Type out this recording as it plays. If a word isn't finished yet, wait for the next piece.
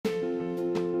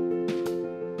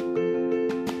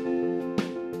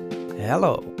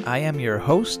Hello, I am your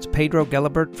host, Pedro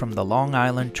Gelibert from the Long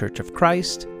Island Church of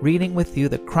Christ, reading with you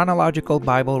the Chronological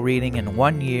Bible reading in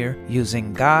 1 year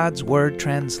using God's Word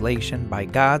translation by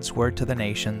God's Word to the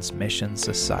Nations Mission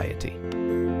Society.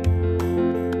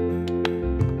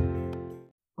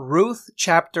 Ruth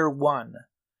chapter 1.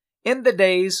 In the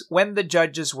days when the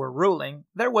judges were ruling,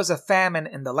 there was a famine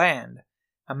in the land.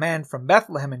 A man from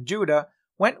Bethlehem in Judah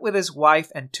went with his wife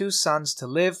and 2 sons to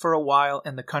live for a while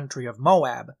in the country of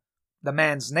Moab. The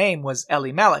man's name was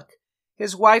Elimelech,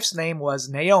 his wife's name was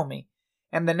Naomi,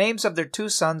 and the names of their 2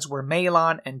 sons were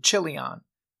Mahlon and Chilion.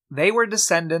 They were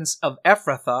descendants of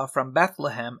Ephrathah from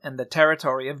Bethlehem in the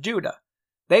territory of Judah.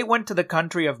 They went to the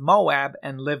country of Moab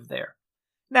and lived there.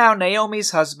 Now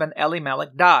Naomi's husband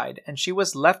Elimelech died, and she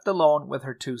was left alone with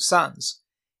her 2 sons.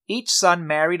 Each son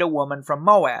married a woman from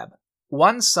Moab.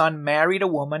 One son married a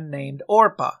woman named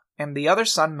Orpah, and the other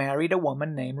son married a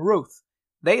woman named Ruth.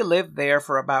 They lived there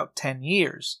for about 10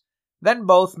 years. Then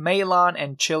both Mahlon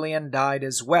and Chilion died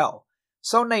as well.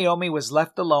 So Naomi was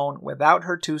left alone without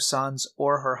her 2 sons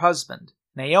or her husband.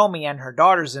 Naomi and her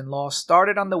daughters-in-law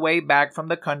started on the way back from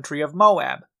the country of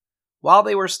Moab. While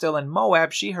they were still in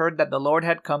Moab, she heard that the Lord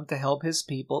had come to help his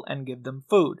people and give them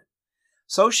food.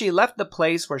 So she left the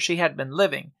place where she had been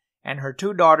living, and her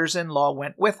 2 daughters-in-law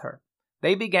went with her.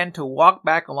 They began to walk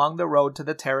back along the road to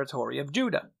the territory of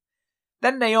Judah.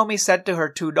 Then Naomi said to her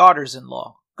 2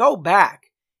 daughters-in-law, "Go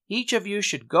back. Each of you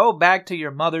should go back to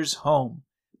your mother's home.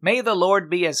 May the Lord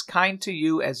be as kind to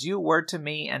you as you were to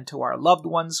me and to our loved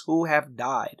ones who have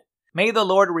died. May the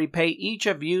Lord repay each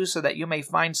of you so that you may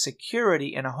find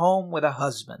security in a home with a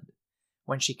husband."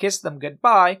 When she kissed them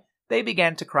goodbye, they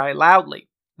began to cry loudly.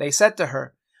 They said to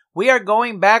her, "We are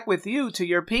going back with you to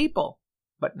your people."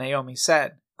 But Naomi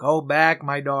said, "Go back,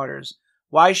 my daughters.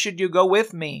 Why should you go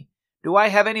with me? Do I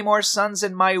have any more sons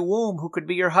in my womb who could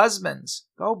be your husbands?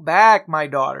 Go back, my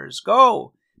daughters,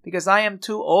 go, because I am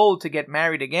too old to get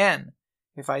married again.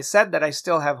 If I said that I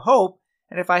still have hope,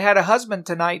 and if I had a husband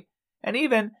tonight, and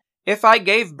even if I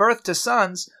gave birth to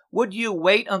sons, would you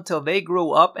wait until they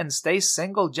grew up and stay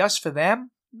single just for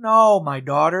them? No, my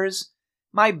daughters.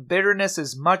 My bitterness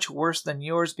is much worse than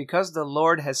yours because the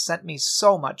Lord has sent me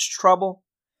so much trouble."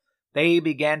 They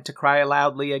began to cry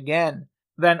loudly again.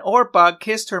 Then Orpah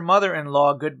kissed her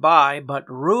mother-in-law goodbye, but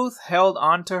Ruth held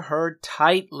on to her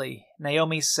tightly.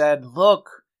 Naomi said,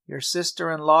 "Look, your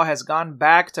sister-in-law has gone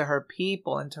back to her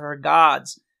people and to her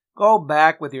gods. Go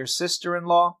back with your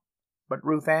sister-in-law." But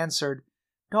Ruth answered,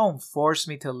 "Don't force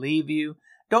me to leave you.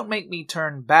 Don't make me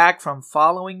turn back from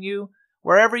following you.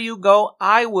 Wherever you go,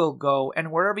 I will go,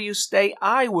 and wherever you stay,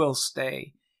 I will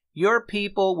stay. Your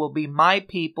people will be my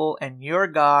people, and your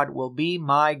God will be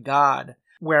my God.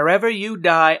 Wherever you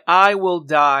die, I will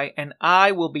die, and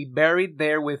I will be buried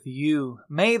there with you.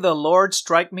 May the Lord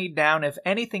strike me down if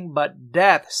anything but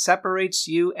death separates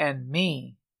you and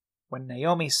me." When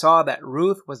Naomi saw that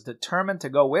Ruth was determined to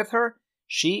go with her,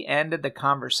 she ended the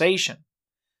conversation.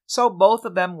 So both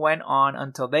of them went on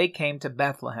until they came to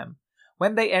Bethlehem.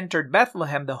 When they entered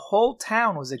Bethlehem, the whole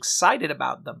town was excited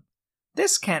about them.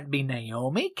 "This can't be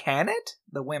Naomi, can it?"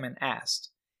 the women asked.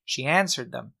 She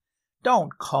answered them,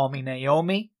 "Don't call me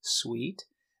Naomi, sweet.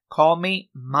 Call me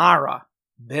Mara,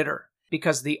 bitter,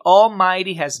 because the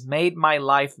Almighty has made my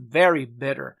life very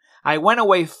bitter. I went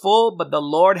away full, but the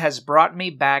Lord has brought me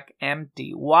back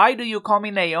empty. Why do you call me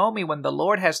Naomi when the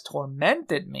Lord has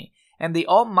tormented me, and the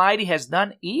Almighty has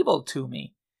done evil to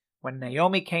me?" When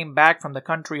Naomi came back from the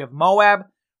country of Moab,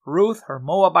 Ruth, her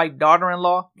Moabite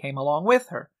daughter-in-law, came along with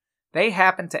her. They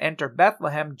happened to enter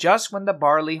Bethlehem just when the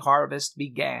barley harvest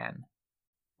began.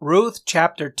 Ruth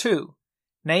chapter 2.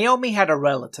 Naomi had a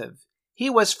relative. He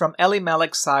was from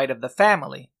Elimelech's side of the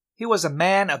family. He was a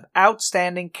man of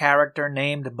outstanding character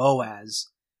named Boaz.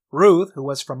 Ruth, who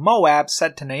was from Moab,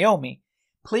 said to Naomi,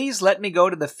 "Please let me go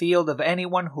to the field of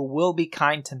anyone who will be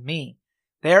kind to me.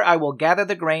 There I will gather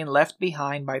the grain left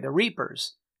behind by the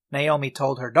reapers." Naomi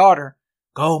told her daughter,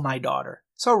 "Go, my daughter."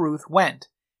 So Ruth went.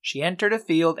 She entered a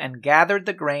field and gathered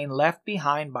the grain left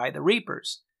behind by the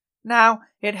reapers. Now,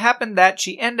 it happened that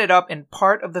she ended up in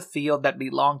part of the field that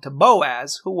belonged to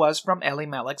Boaz, who was from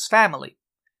Elimelech's family.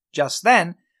 Just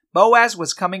then, Boaz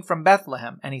was coming from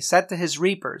Bethlehem, and he said to his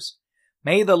reapers,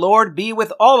 "May the Lord be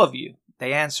with all of you."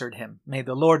 They answered him, "May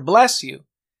the Lord bless you."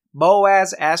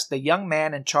 Boaz asked the young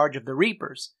man in charge of the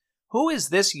reapers, "Who is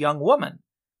this young woman?"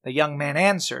 The young man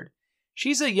answered,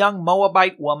 "She's a young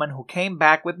Moabite woman who came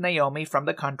back with Naomi from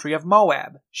the country of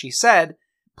Moab. She said,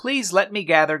 'Please let me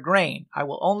gather grain. I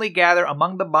will only gather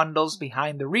among the bundles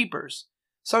behind the reapers.'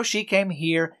 So she came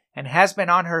here and has been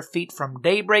on her feet from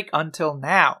daybreak until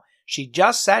now. She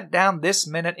just sat down this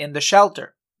minute in the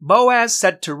shelter. Boaz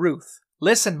said to Ruth,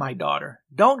 "Listen, my daughter,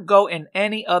 don't go in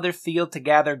any other field to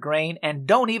gather grain, and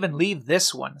don't even leave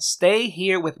this one. Stay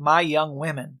here with my young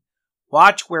women.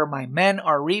 Watch where my men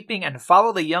are reaping and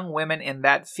follow the young women in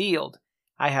that field.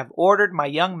 I have ordered my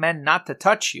young men not to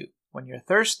touch you. When you're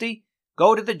thirsty,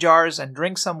 go to the jars and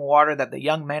drink some water that the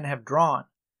young men have drawn."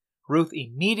 Ruth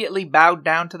immediately bowed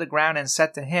down to the ground and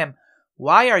said to him,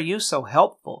 "Why are you so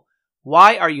helpful?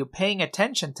 Why are you paying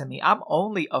attention to me? I'm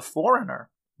only a foreigner."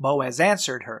 Boaz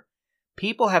answered her,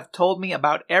 "People have told me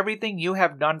about everything you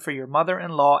have done for your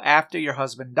mother-in-law after your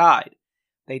husband died.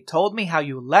 They told me how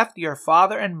you left your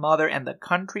father and mother and the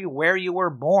country where you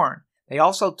were born. They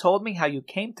also told me how you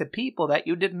came to people that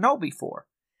you didn't know before.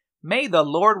 May the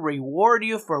Lord reward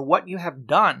you for what you have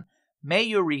done. May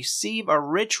you receive a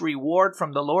rich reward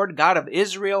from the Lord God of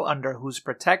Israel, under whose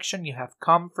protection you have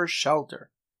come for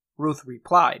shelter." Ruth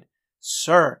replied,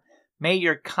 "Sir, may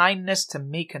your kindness to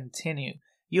me continue.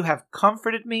 You have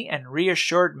comforted me and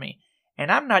reassured me,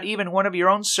 and I'm not even one of your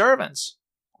own servants."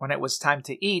 When it was time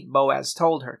to eat, Boaz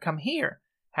told her, "Come here,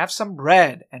 have some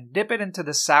bread and dip it into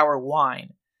the sour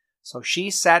wine." So she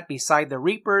sat beside the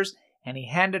reapers, and he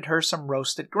handed her some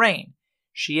roasted grain.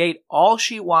 She ate all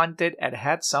she wanted and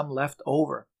had some left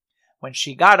over. When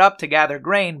she got up to gather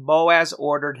grain, Boaz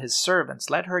ordered his servants,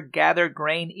 "Let her gather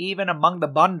grain even among the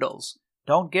bundles.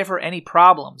 Don't give her any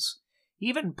problems.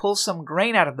 Even pull some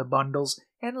grain out of the bundles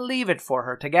and leave it for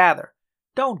her to gather.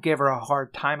 Don't give her a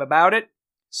hard time about it."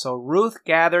 So Ruth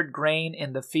gathered grain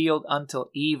in the field until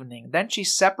evening. Then she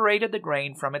separated the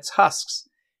grain from its husks.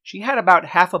 She had about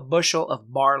half a bushel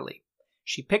of barley.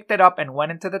 She picked it up and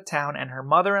went into the town, and her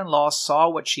mother-in-law saw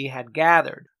what she had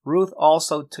gathered. Ruth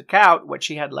also took out what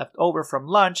she had left over from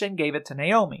lunch and gave it to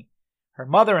Naomi. Her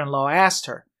mother-in-law asked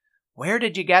her, "Where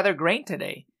did you gather grain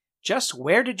today? Just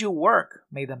where did you work?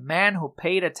 May the man who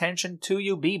paid attention to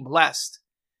you be blessed."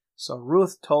 So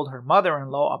Ruth told her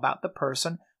mother-in-law about the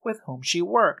person with whom she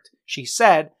worked. She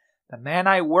said, "The man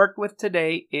I worked with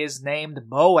today is named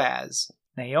Boaz."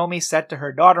 Naomi said to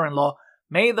her daughter-in-law,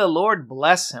 "May the Lord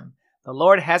bless him. The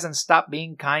Lord hasn't stopped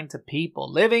being kind to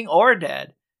people, living or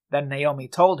dead." Then Naomi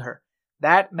told her,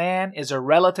 "That man is a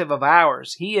relative of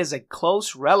ours. He is a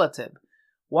close relative,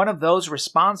 one of those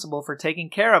responsible for taking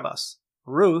care of us."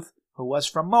 Ruth, who was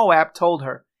from Moab, told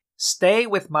her, "Stay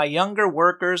with my younger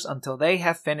workers until they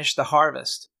have finished the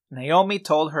harvest." Naomi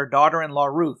told her daughter-in-law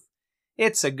Ruth,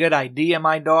 "It's a good idea,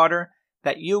 my daughter,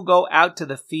 that you go out to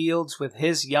the fields with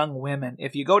his young women.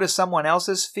 If you go to someone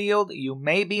else's field, you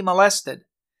may be molested."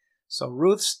 So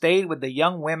Ruth stayed with the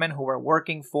young women who were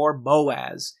working for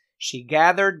Boaz. She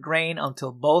gathered grain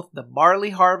until both the barley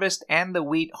harvest and the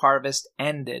wheat harvest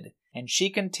ended, and she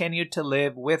continued to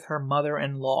live with her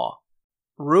mother-in-law.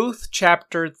 Ruth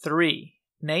chapter 3.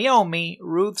 Naomi,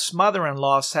 Ruth's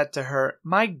mother-in-law, said to her,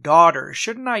 "My daughter,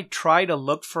 shouldn't I try to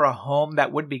look for a home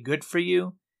that would be good for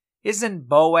you? Isn't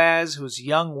Boaz, whose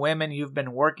young women you've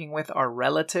been working with, our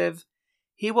relative?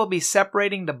 He will be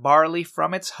separating the barley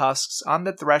from its husks on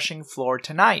the threshing floor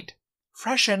tonight.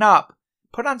 Freshen up,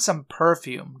 put on some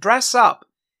perfume, dress up,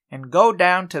 and go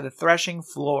down to the threshing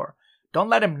floor. Don't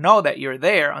let him know that you're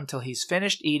there until he's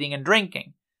finished eating and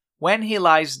drinking. When he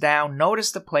lies down,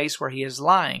 notice the place where he is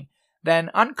lying.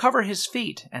 Then uncover his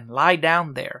feet and lie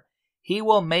down there. He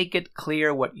will make it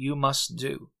clear what you must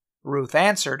do." Ruth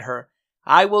answered her,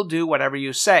 "I will do whatever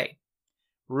you say."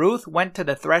 Ruth went to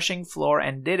the threshing floor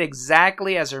and did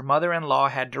exactly as her mother-in-law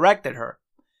had directed her.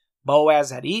 Boaz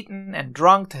had eaten and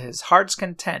drunk to his heart's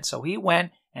content, so he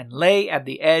went and lay at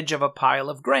the edge of a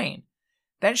pile of grain.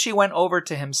 Then she went over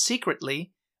to him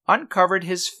secretly, uncovered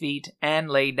his feet, and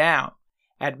lay down.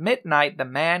 At midnight the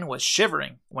man was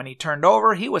shivering. When he turned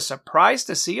over, he was surprised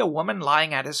to see a woman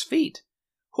lying at his feet.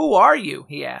 "Who are you?"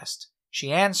 he asked.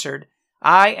 She answered,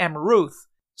 "I am Ruth.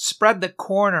 Spread the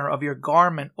corner of your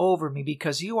garment over me,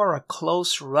 because you are a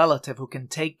close relative who can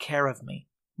take care of me."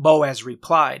 Boaz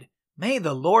replied, "May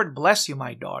the Lord bless you,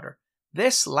 my daughter.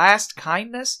 This last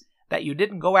kindness, that you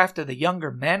didn't go after the younger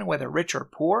men, whether rich or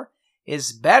poor,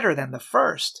 is better than the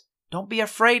first. Don't be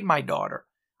afraid, my daughter.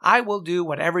 I will do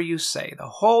whatever you say. The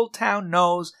whole town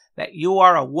knows that you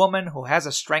are a woman who has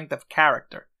a strength of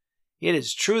character. It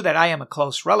is true that I am a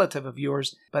close relative of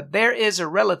yours, but there is a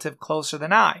relative closer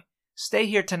than I. Stay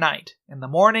here tonight. In the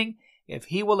morning, if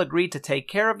he will agree to take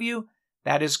care of you,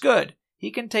 that is good.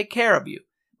 He can take care of you.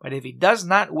 But if he does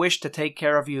not wish to take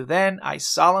care of you, then I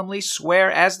solemnly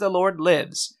swear, as the Lord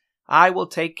lives, I will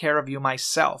take care of you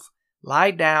myself.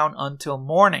 Lie down until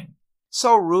morning."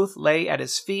 So Ruth lay at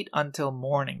his feet until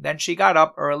morning. Then she got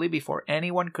up early before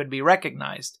anyone could be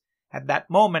recognized. At that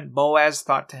moment Boaz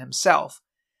thought to himself,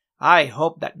 I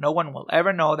hope that no one will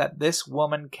ever know that this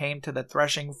woman came to the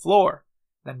threshing floor."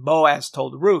 Then Boaz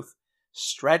told Ruth,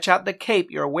 "Stretch out the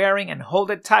cape you're wearing and hold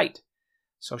it tight."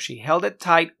 So she held it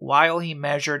tight while he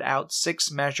measured out 6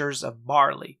 measures of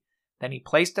barley. Then he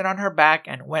placed it on her back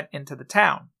and went into the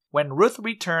town. When Ruth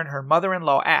returned, her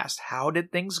mother-in-law asked, "How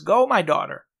did things go, my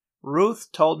daughter?"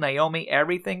 Ruth told Naomi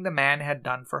everything the man had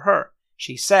done for her.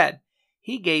 She said,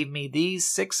 "He gave me these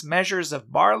 6 measures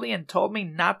of barley and told me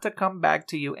not to come back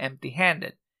to you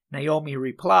empty-handed." Naomi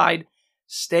replied,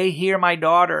 "Stay here, my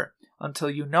daughter,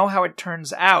 until you know how it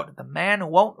turns out. The man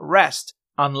won't rest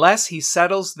unless he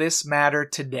settles this matter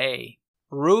today."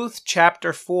 Ruth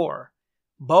chapter 4.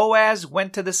 Boaz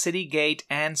went to the city gate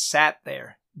and sat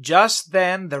there. Just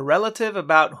then the relative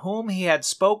about whom he had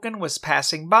spoken was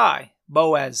passing by.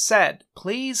 Boaz said,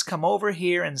 "Please come over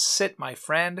here and sit, my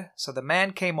friend." So the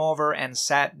man came over and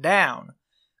sat down.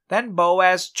 Then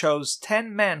Boaz chose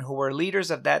 10 men who were leaders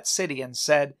of that city and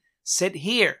said, "Sit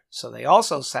here." So they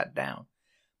also sat down.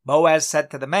 Boaz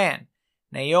said to the man,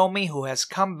 "Naomi, who has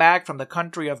come back from the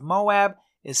country of Moab,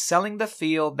 is selling the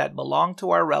field that belonged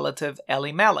to our relative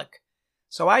Elimelech.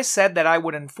 So I said that I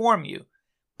would inform you.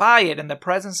 Buy it in the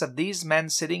presence of these men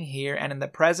sitting here and in the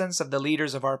presence of the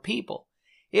leaders of our people.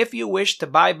 If you wish to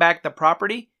buy back the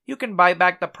property, you can buy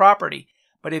back the property.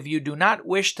 But if you do not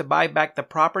wish to buy back the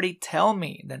property, tell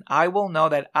me. Then I will know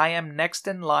that I am next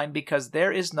in line because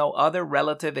there is no other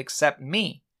relative except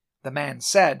me." The man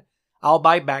said, "I'll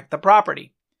buy back the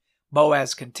property."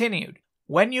 Boaz continued,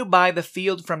 "When you buy the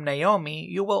field from Naomi,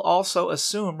 you will also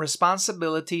assume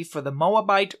responsibility for the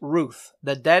Moabite Ruth,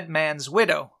 the dead man's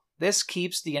widow. This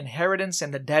keeps the inheritance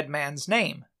in the dead man's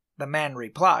name." The man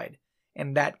replied,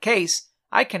 "In that case,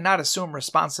 I cannot assume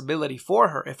responsibility for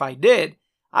her. If I did,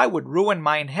 I would ruin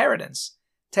my inheritance.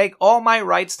 Take all my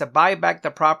rights to buy back the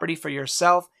property for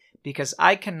yourself because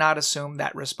I cannot assume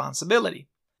that responsibility."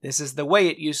 This is the way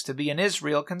it used to be in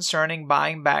Israel concerning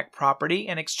buying back property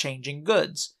and exchanging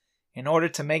goods. In order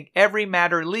to make every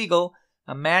matter legal,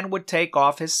 a man would take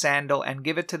off his sandal and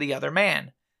give it to the other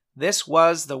man. This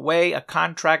was the way a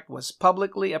contract was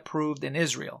publicly approved in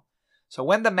Israel. So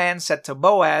when the man said to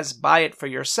Boaz, "Buy it for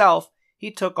yourself,"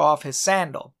 he took off his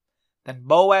sandal. Then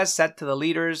Boaz said to the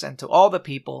leaders and to all the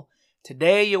people,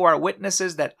 "Today you are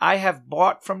witnesses that I have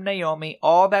bought from Naomi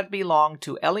all that belonged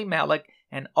to Elimelech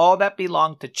and all that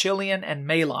belonged to Chilion and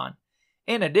Mahlon.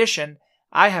 In addition,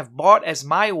 I have bought as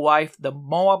my wife the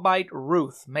Moabite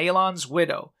Ruth, Mahlon's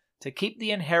widow, to keep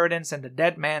the inheritance in the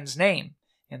dead man's name.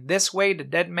 In this way the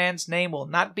dead man's name will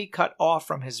not be cut off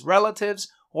from his relatives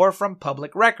or from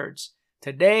public records.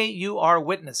 Today you are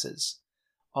witnesses."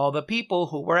 All the people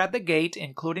who were at the gate,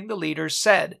 including the leaders,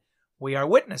 said, "We are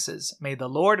witnesses. May the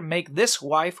Lord make this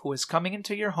wife who is coming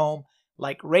into your home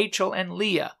like Rachel and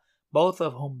Leah, both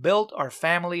of whom built our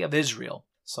family of Israel.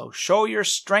 So show your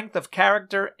strength of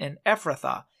character in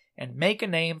Ephrathah and make a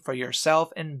name for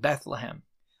yourself in Bethlehem.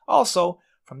 Also,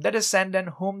 from the descendant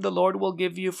whom the Lord will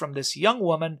give you from this young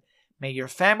woman, may your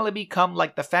family become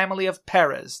like the family of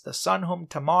Perez, the son whom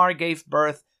Tamar gave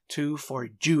birth to for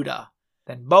Judah."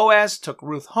 Then Boaz took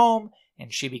Ruth home,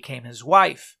 and she became his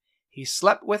wife. He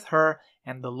slept with her,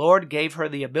 and the Lord gave her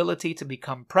the ability to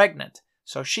become pregnant,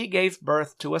 so she gave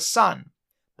birth to a son.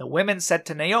 The women said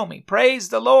to Naomi, "Praise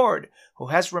the Lord, who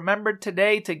has remembered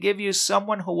today to give you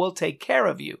someone who will take care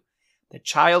of you. The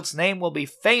child's name will be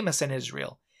famous in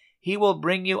Israel. He will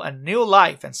bring you a new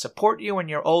life and support you in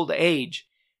your old age.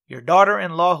 Your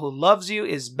daughter-in-law who loves you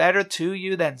is better to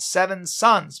you than 7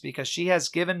 sons because she has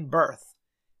given birth."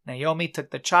 Naomi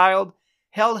took the child,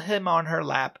 held him on her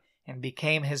lap, and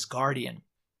became his guardian.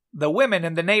 The women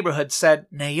in the neighborhood said,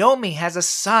 "Naomi has a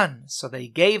son," so they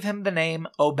gave him the name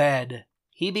Obed.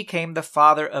 He became the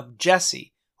father of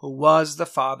Jesse, who was the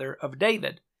father of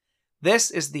David. This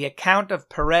is the account of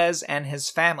Perez and his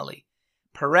family.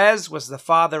 Perez was the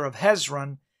father of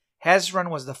Hezron. Hezron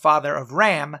was the father of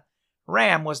Ram.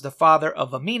 Ram was the father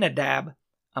of Aminadab.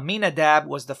 Aminadab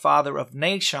was the father of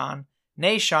Nahshon.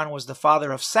 Nahshon was the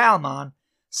father of Salmon.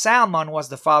 Salmon was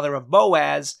the father of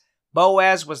Boaz.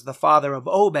 Boaz was the father of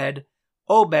Obed.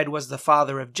 Obed was the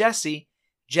father of Jesse.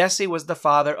 Jesse was the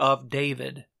father of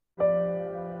David.